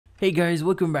Hey guys,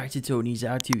 welcome back to Tony's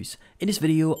How To's. In this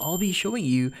video, I'll be showing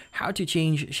you how to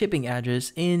change shipping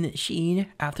address in Shein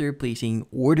after placing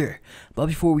order. But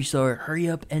before we start, hurry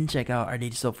up and check out our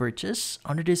latest purchase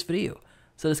under this video.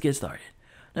 So let's get started.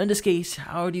 Now in this case,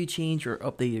 how do you change or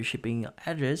update your shipping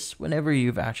address whenever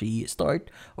you've actually started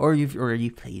or you've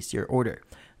already placed your order?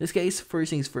 In this case,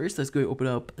 first things first, let's go open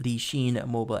up the Shein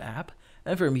mobile app.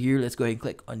 And from here, let's go ahead and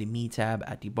click on the Me tab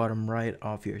at the bottom right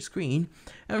of your screen.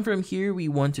 And from here, we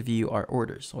want to view our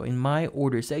orders. So in my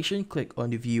order section, click on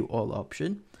the View All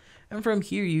option. And from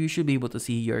here, you should be able to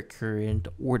see your current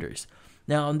orders.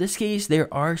 Now, in this case,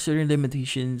 there are certain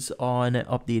limitations on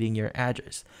updating your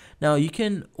address. Now, you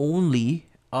can only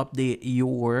update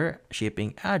your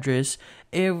shipping address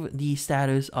if the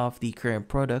status of the current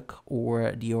product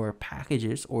or your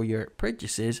packages or your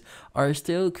purchases are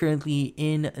still currently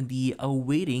in the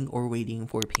awaiting or waiting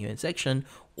for payment section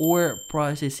or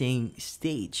processing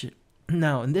stage.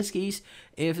 Now, in this case,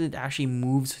 if it actually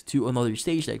moves to another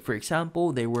stage, like for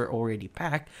example, they were already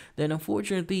packed, then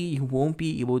unfortunately, you won't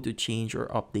be able to change or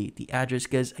update the address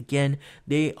because again,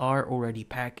 they are already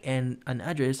packed and an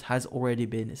address has already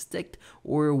been sticked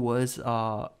or was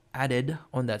added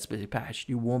on that specific patch.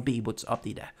 You won't be able to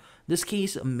update that. In this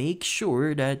case, make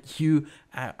sure that you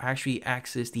actually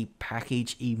access the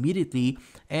package immediately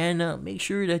and make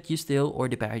sure that you still or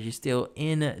the package is still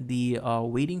in the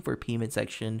waiting for payment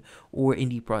section or in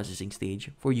the processing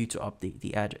stage for you to update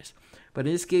the address. But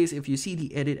in this case, if you see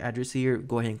the edit address here,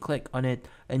 go ahead and click on it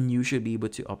and you should be able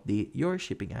to update your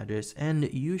shipping address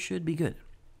and you should be good.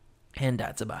 And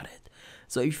that's about it.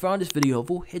 So if you found this video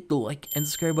helpful, hit the like and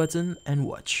subscribe button and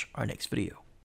watch our next video.